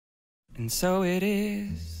And so it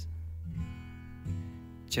is,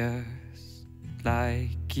 just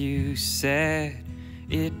like you said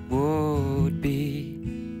it would be.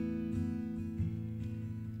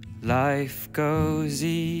 Life goes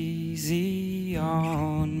easy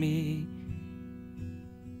on me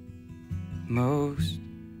most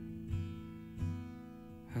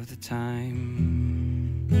of the time.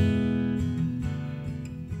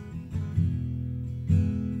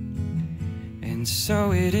 And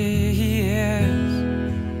so it is,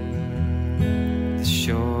 the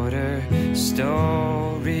shorter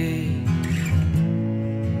story.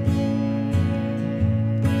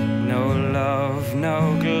 No love,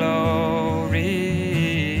 no glory,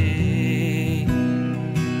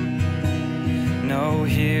 no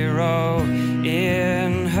hero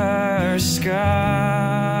in her sky.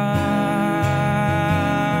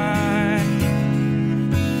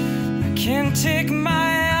 I can't take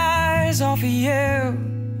my eyes off of you.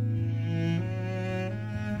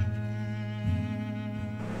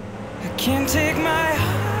 I can't take my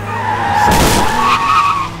eyes off of you.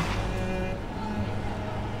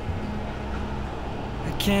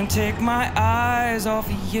 Can't take my eyes off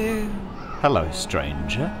of you. Hello,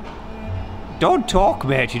 stranger. Don't talk,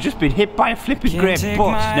 mate. You've just been hit by a flipping great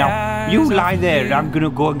bus. Now, you lie there and I'm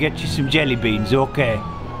gonna go and get you some jelly beans, okay?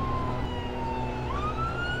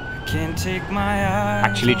 I can't take my eyes.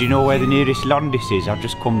 Actually, do you know where the nearest Londis is? I've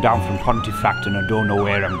just come down from Pontefract and I don't know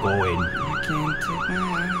where I'm going. I can't take my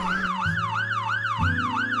eyes.